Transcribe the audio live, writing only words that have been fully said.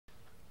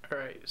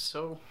Alright,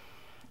 so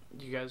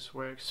you guys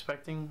were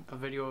expecting a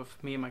video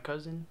of me and my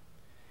cousin.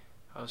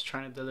 I was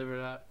trying to deliver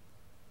that,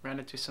 ran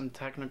into some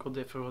technical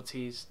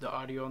difficulties. The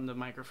audio on the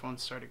microphone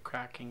started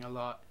cracking a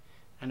lot,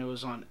 and it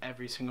was on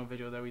every single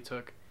video that we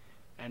took,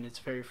 and it's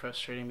very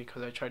frustrating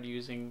because I tried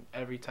using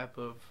every type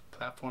of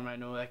platform I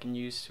know I can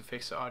use to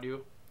fix the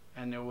audio,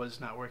 and it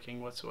was not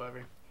working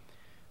whatsoever.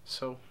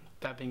 So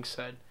that being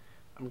said,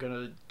 I'm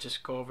gonna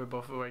just go over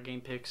both of our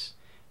game picks,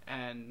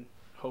 and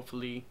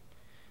hopefully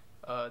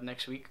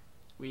next week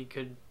we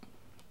could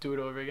do it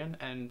over again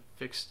and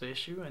fix the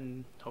issue,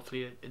 and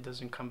hopefully it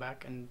doesn't come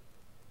back and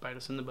bite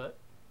us in the butt.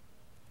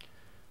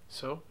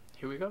 So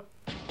here we go.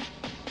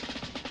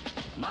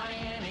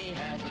 Miami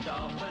has the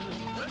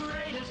Dolphins, the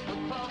greatest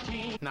football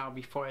team. Now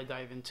before I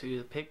dive into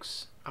the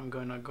picks, I'm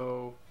gonna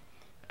go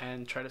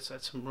and try to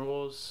set some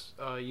rules.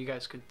 You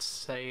guys could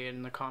say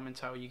in the comments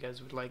how you guys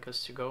would like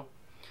us to go,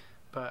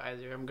 but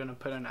either I'm gonna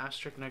put an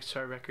asterisk next to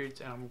our records,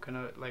 and I'm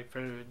gonna, like,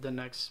 for the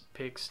next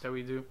picks that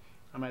we do,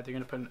 I'm either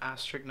gonna put an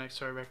asterisk next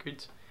to our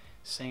records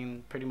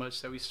saying pretty much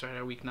that we start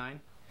at week 9,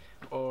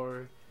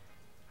 or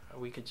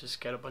we could just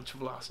get a bunch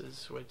of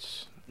losses,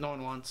 which no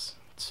one wants.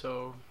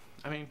 So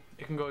I mean,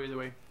 it can go either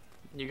way.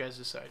 You guys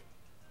decide.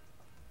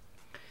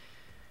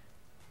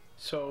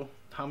 So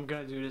how I'm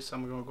gonna do this,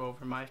 I'm gonna go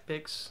over my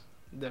picks,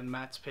 then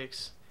Matt's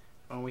picks.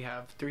 When we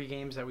have 3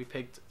 games that we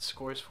picked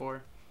scores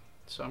for,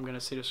 so I'm gonna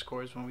see the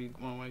scores when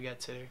we get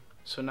to there.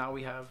 So now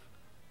we have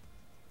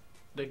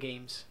the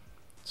games.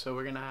 So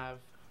we're gonna have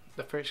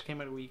the first game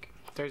of the week,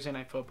 Thursday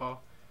Night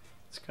Football.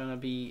 It's gonna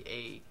be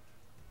a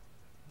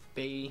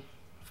Bay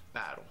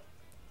battle,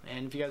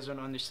 and if you guys don't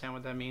understand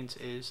what that means,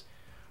 is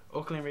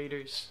Oakland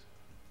Raiders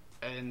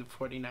and the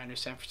 49ers,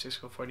 San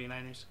Francisco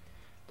 49ers.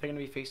 They're gonna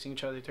be facing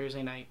each other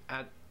Thursday night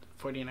at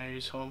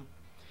 49ers home,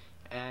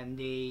 and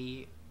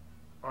they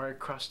are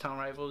crosstown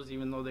rivals,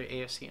 even though they're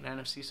AFC and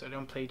NFC, so they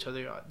don't play each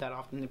other that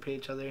often. They play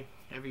each other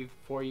every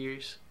 4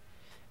 years,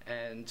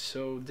 and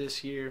so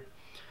this year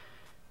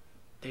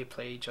they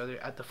play each other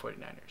at the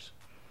 49ers.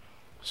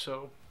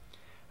 So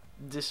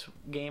this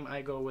game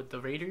I go with the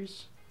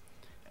Raiders,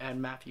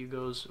 and Matthew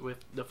goes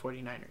with the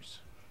 49ers.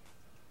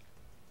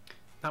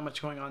 Not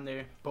much going on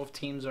there. Both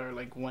teams are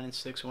like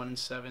 1-6,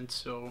 1-7,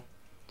 so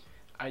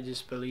I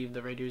just believe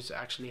the Raiders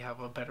actually have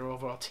a better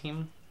overall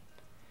team,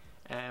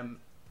 and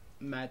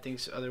Matt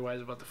thinks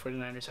otherwise about the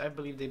 49ers. I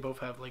believe they both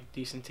have like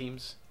decent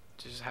teams,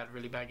 just had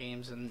really bad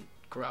games, and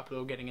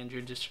Garoppolo getting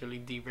injured just really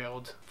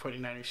derailed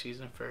 49ers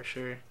season for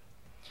sure.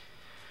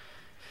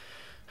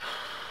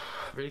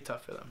 Really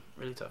tough for them.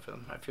 Really tough for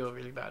them. I feel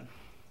really bad.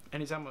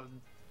 Anytime a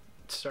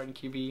starting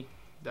QB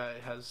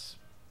that has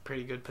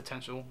pretty good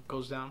potential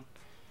goes down,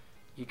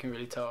 you can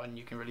really tell, and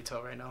you can really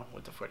tell right now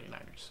with the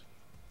 49ers.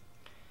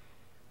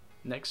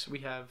 Next we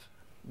have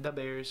the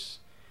Bears,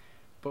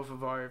 both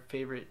of our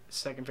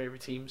second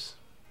favorite teams.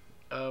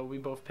 We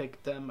both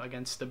picked them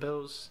against the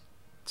Bills.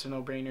 It's a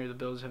no-brainer. The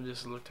Bills have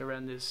just looked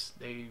horrendous.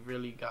 They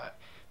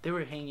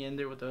were hanging in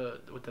there with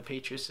the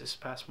Patriots this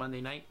past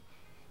Monday night,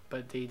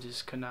 but they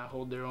just could not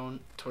hold their own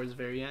towards the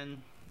very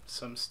end.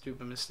 Some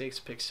stupid mistakes,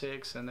 pick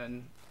 6, and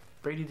then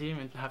Brady didn't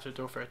even have to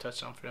throw for a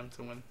touchdown for them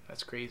to win.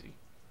 That's crazy.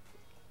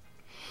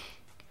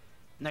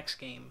 Next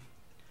game,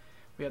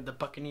 we have the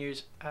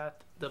Buccaneers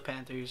at the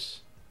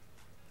Panthers.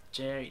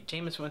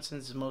 Jameis Winston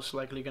is most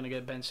likely going to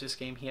get benched this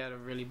game. He had a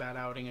really bad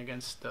outing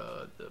against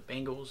the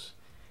Bengals,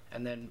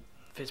 and then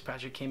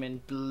Fitzpatrick came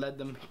in, led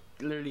them,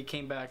 literally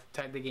came back,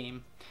 tied the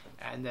game,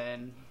 and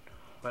then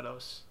what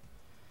else?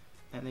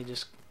 And they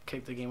just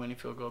kicked the game-winning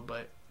field goal.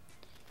 But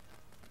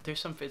there's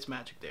some Fitz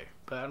magic there,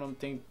 but I don't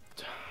think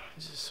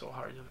this is so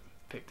hard to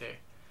pick there.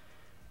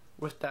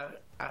 With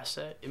that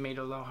asset, it made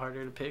it a lot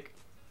harder to pick,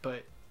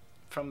 but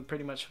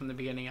pretty much from the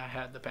beginning I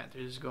had the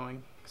Panthers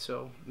going,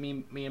 so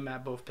me and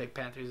Matt both picked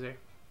Panthers there.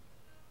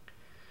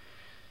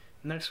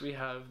 Next we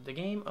have the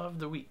game of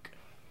the week.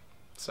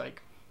 It's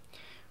like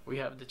we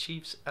have the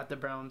Chiefs at the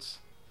Browns.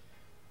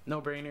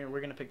 No brainer,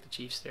 we're gonna pick the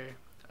Chiefs there.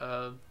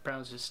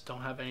 Browns just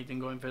don't have anything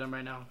going for them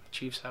right now.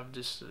 Chiefs have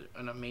just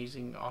an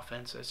amazing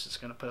offense that's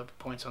just gonna put up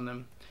points on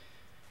them.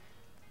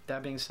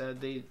 That being said,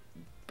 the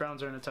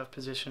Browns are in a tough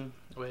position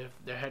with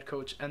their head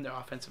coach and their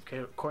offensive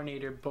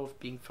coordinator both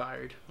being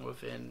fired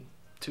within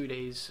 2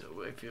 days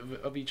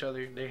of each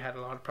other. They had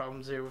a lot of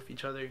problems there with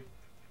each other.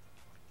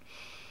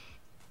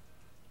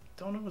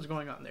 Don't know what's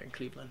going on there in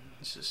Cleveland.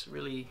 It's just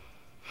really,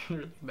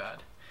 really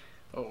bad.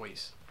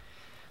 Always.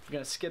 I'm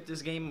gonna skip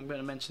this game. I'm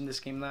gonna mention this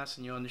game last,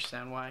 and you'll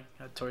understand why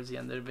towards the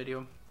end of the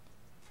video.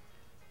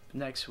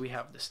 Next, we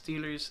have the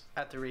Steelers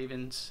at the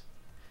Ravens.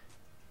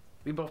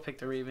 We both picked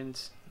the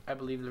Ravens. I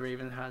believe the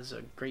Ravens has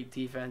a great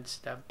defense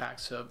that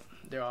backs up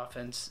their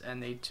offense,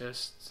 and they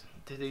just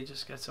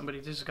got somebody.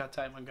 They just got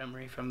Ty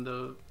Montgomery from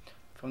the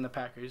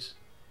Packers,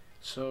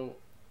 so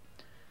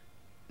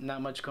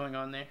not much going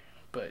on there.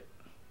 But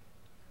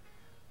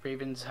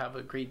Ravens have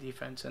a great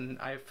defense, and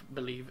I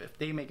believe if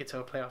they make it to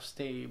the playoffs,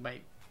 they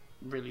might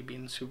really be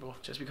in the Super Bowl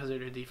just because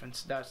of their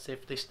defense. That's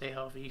if they stay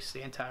healthy,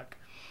 stay intact,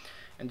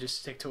 and just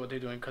stick to what they're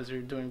doing, because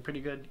they're doing pretty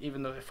good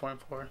even though they're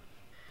 4-4.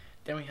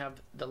 Then we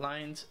have the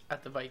Lions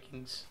at the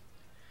Vikings.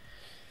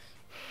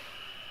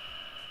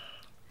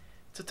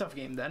 It's a tough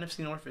game. The NFC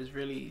North is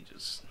really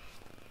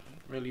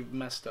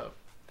messed up.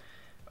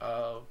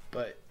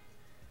 But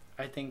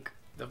I think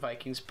the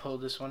Vikings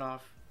pulled this one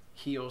off.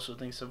 He also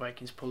thinks the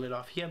Vikings pulled it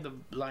off. He had the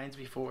Lions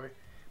before,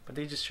 but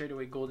they just traded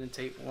away Golden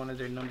Tate, one of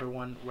their number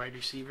one wide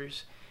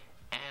receivers.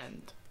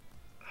 And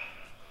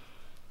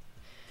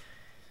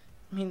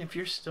I mean, if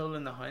you're still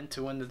in the hunt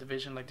to win the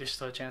division, like, there's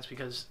still a chance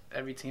because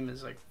every team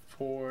is like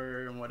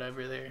 4 and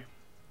whatever there.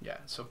 Yeah,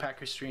 so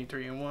Packers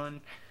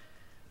 3-3-1,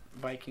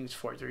 Vikings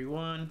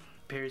 4-3-1,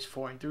 Bears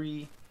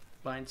 4-3,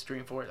 Lions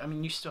 3-4. I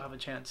mean, you still have a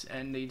chance,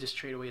 and they just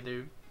trade away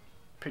their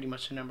pretty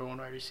much the number one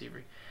wide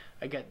receiver.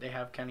 I get they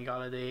have Kenny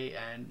Galladay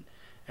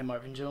and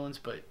Marvin Jones,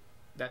 but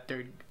that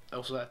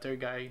third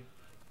guy,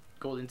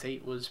 Golden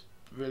Tate, was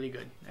really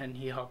good, and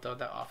he helped out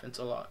that offense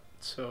a lot.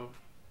 So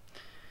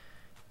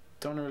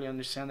don't really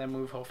understand that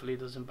move. Hopefully it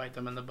doesn't bite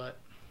them in the butt.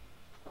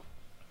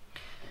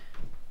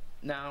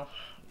 Now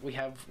we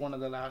have one of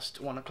the last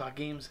 1 o'clock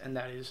games, and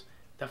that is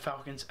the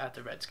Falcons at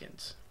the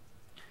Redskins.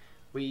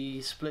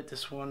 We split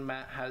this one.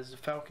 Matt has the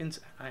Falcons,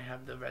 I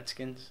have the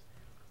Redskins.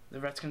 The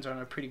Redskins are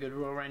on a pretty good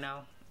roll right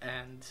now,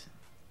 and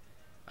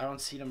I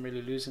don't see them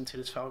really losing to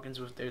this Falcons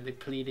with their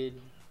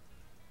depleted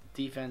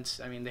defense.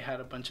 I mean, they had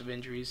a bunch of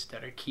injuries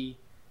that are key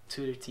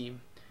to their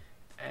team,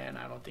 and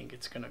I don't think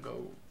it's going to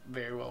go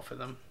very well for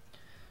them,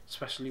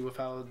 especially with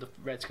how the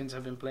Redskins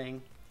have been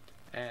playing.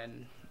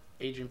 And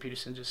Adrian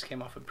Peterson just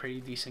came off a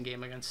pretty decent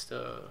game against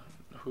the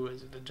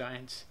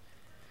Giants.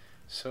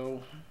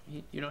 So,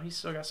 he's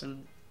still got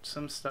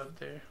some stuff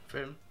there for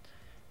him,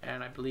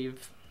 and I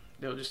believe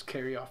they'll just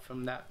carry off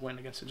from that win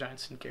against the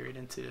Giants and carry it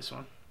into this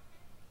one.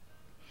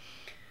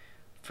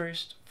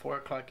 First 4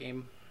 o'clock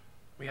game,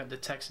 we have the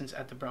Texans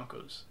at the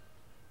Broncos.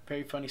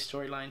 Very funny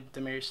storyline.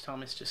 Demaryius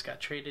Thomas just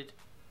got traded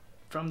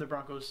from the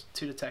Broncos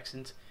to the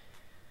Texans.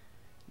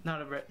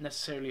 Not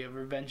necessarily a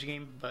revenge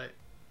game, but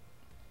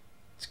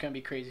it's going to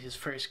be crazy. His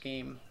first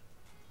game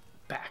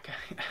back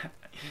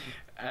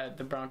at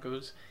the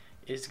Broncos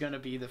is going to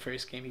be the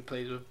first game he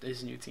plays with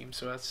his new team.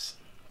 So that's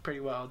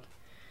pretty wild.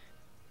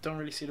 Don't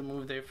really see the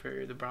move there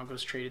for the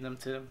Broncos trading them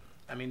to them.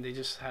 I mean, they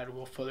just had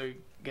Will Fuller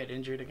get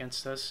injured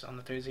against us on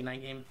the Thursday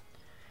night game.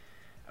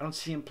 I don't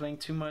see him playing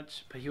too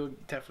much, but he'll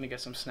definitely get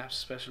some snaps,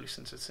 especially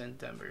since it's in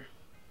Denver.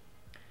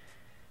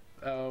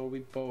 We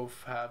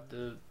both have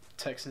the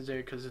Texans there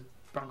because the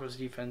Broncos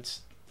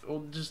defense,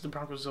 just the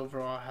Broncos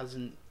overall,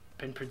 hasn't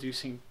been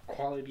producing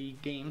quality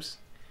games.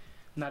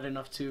 Not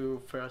enough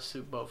for us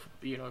to both,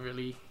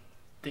 really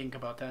think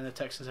about that. And the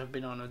Texans have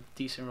been on a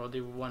decent roll. They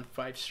won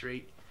 5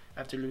 straight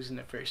after losing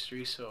their first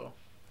 3. So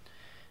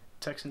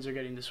Texans are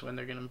getting this win.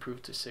 They're going to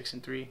improve to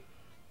 6-3.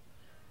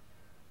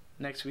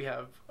 Next, we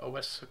have a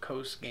West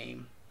Coast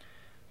game.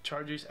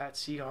 Chargers at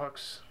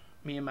Seahawks.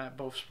 Me and Matt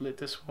both split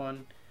this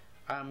one.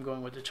 I'm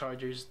going with the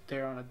Chargers.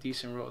 They're on a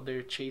decent roll.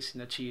 They're chasing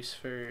the Chiefs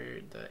for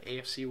the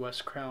AFC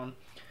West crown.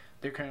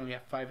 They're currently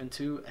at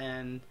 5-2,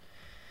 and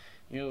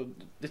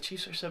the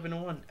Chiefs are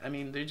 7-1. I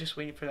mean, they're just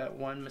waiting for that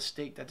one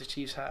mistake that the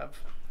Chiefs have,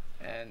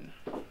 and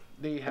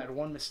they had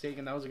one mistake,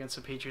 and that was against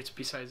the Patriots.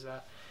 Besides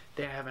that,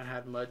 they haven't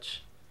had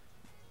much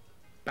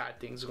bad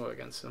things go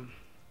against them.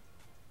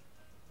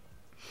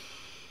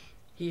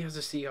 He has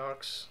the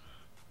Seahawks.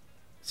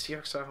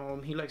 Seahawks at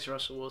home. He likes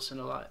Russell Wilson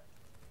a lot.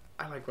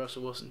 I like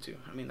Russell Wilson too.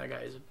 I mean, that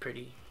guy is a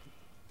pretty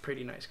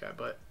nice guy,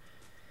 but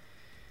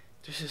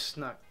there's just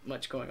not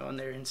much going on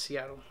there in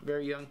Seattle.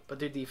 Very young, but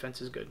their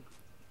defense is good.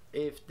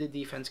 If the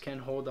defense can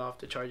hold off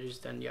the Chargers,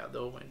 then yeah,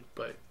 they'll win.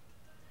 But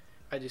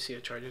I just see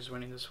the Chargers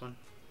winning this one.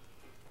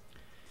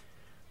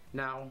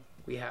 Now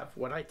we have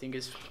what I think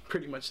is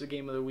pretty much the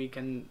game of the week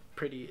and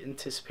pretty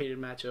anticipated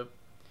matchup,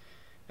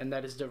 and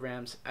that is the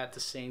Rams at the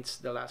Saints,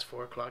 the last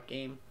 4 o'clock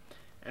game.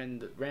 And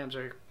the Rams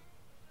are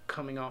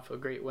coming off a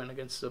great win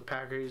against the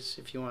Packers,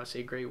 if you want to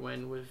say great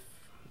win, with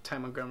Ty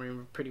Montgomery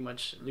pretty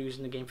much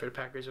losing the game for the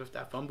Packers with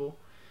that fumble.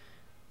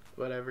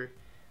 Whatever.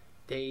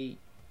 They're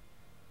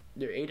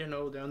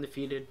 8-0, they're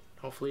undefeated.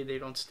 Hopefully they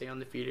don't stay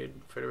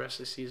undefeated for the rest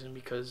of the season,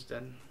 because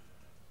then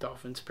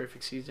Dolphins'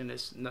 perfect season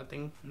is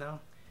nothing now.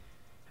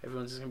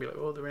 Everyone's just going to be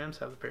like, oh, the Rams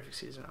have the perfect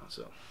season now.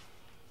 So,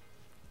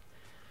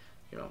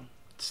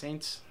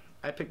 Saints,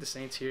 I picked the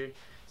Saints here.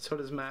 So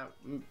does Matt.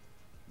 The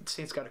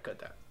Saints got to cut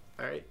that.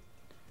 Alright?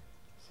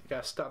 So you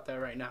got to stop that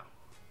right now.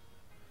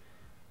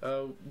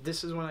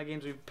 This is one of the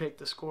games we picked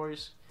the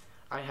scores.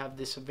 I have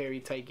this a very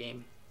tight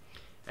game,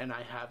 and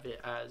I have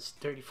it as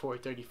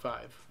 34-35,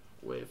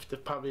 with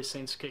probably the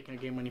Saints kicking a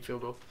game-winning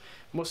field goal.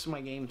 Most of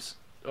my games,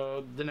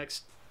 the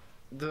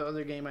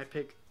other game I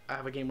pick, I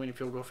have a game-winning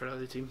field goal for the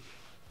other team.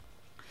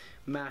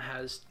 Matt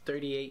has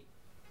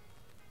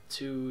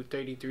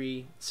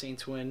 38-33,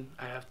 Saints win.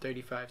 I have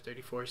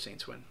 35-34,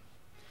 Saints win.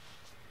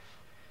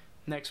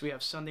 Next, we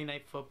have Sunday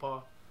Night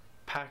Football,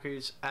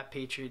 Packers at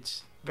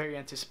Patriots. Very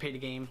anticipated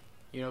game.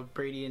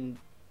 Brady and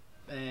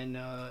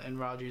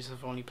Rodgers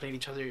have only played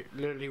each other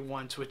literally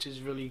once, which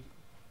is really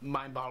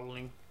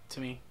mind-boggling to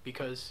me,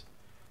 because,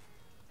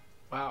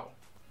 wow,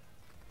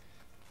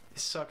 it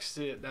sucks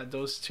that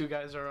those two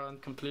guys are on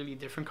completely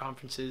different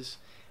conferences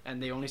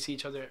and they only see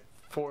each other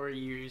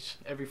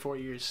every 4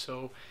 years.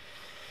 So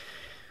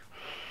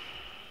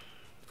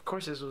of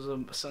course this was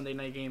a Sunday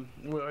night game.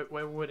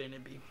 Why wouldn't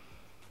it be?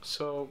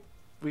 So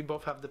we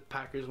both have the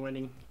Packers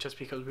winning just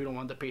because we don't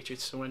want the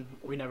Patriots to win.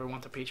 We never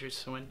want the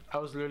Patriots to win. I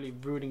was literally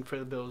rooting for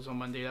the Bills on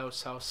Monday. That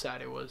was how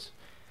sad it was.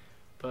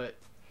 But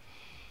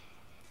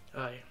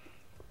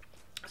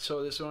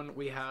so this one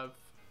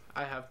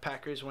I have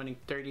Packers winning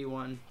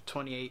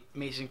 31-28.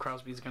 Mason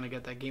Crosby's going to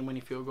get that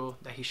game-winning field goal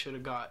that he should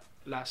have got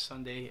last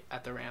Sunday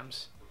at the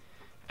Rams.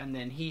 And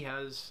then he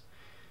has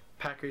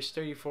Packers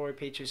 34,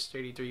 Patriots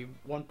 33.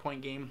 1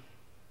 point game.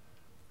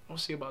 We'll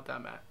see about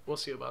that, Matt. We'll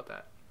see about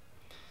that.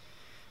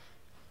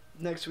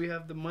 Next, we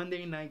have the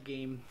Monday night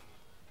game.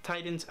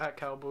 Titans at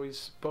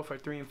Cowboys. Both are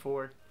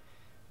 3-4.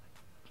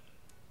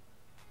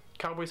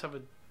 Cowboys have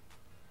a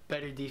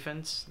better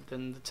defense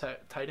than the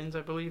Titans,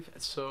 I believe.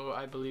 So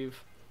I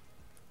believe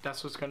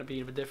that's what's going to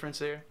be the difference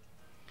there.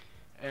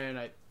 And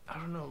I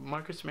don't know.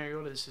 Marcus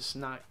Mariota has just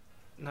not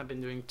been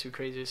doing too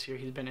crazy this year.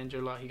 He's been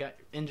injured a lot. He got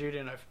injured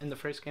in the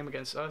first game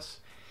against us,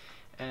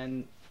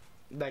 and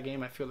that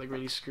game I feel like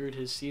really screwed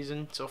his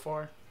season so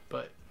far.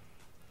 But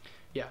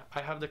yeah,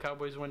 I have the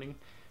Cowboys winning.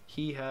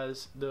 He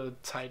has the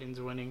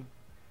Titans winning.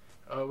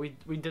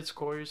 We did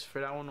scores for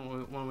that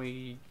one when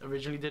we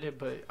originally did it,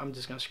 but I'm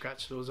just gonna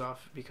scratch those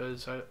off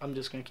because I'm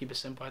just gonna keep it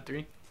simple at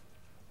 3.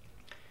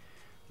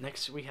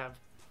 Next we have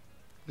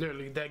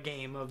literally the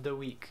game of the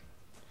week.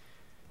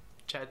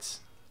 Jets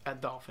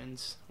at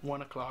Dolphins,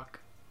 1 o'clock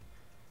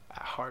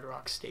at Hard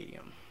Rock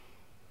Stadium.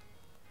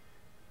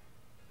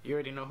 You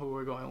already know who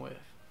we're going with.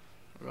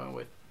 We're going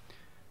with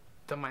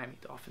the Miami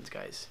Dolphins,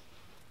 guys.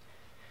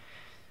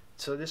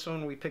 So this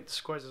one we picked the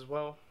scores as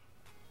well.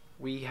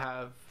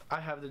 I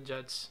have the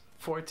Jets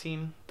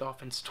 14,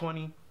 Dolphins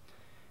 20.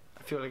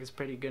 I feel like it's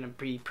gonna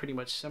be pretty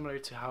much similar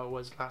to how it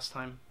was last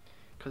time,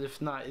 because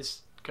if not,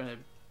 it's gonna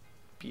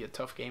be a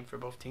tough game for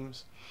both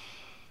teams.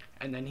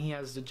 And then he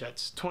has the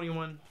Jets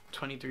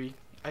 21-23.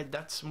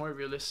 That's more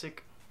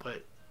realistic,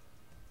 but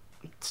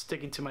I'm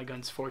sticking to my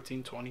guns.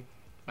 14-20,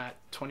 Matt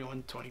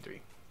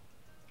 21-23.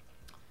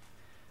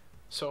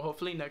 So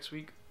hopefully next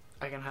week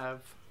I can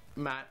have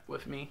Matt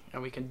with me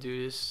and we can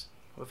do this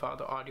without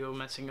the audio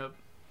messing up.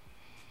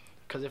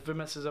 Because if it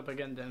messes up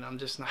again, then I'm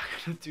just not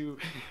gonna do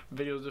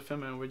videos with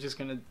him, and we're just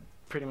gonna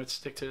pretty much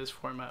stick to this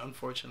format,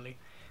 unfortunately.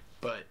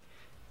 But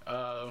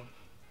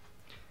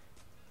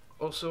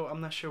also,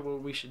 I'm not sure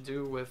what we should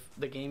do with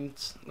the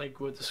games, like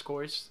with the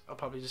scores. I'll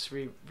probably just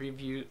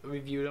review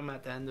them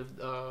at the end of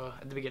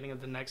at the beginning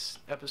of the next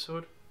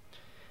episode,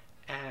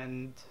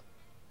 and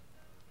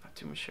not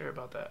too much sure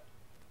about that.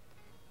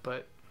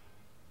 But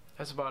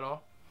that's about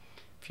all.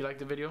 If you like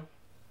the video,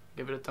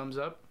 give it a thumbs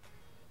up.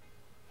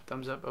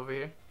 Thumbs up over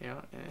here,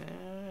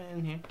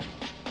 and here.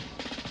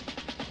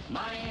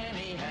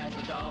 Miami has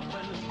the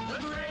Dolphins, the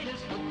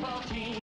greatest football team.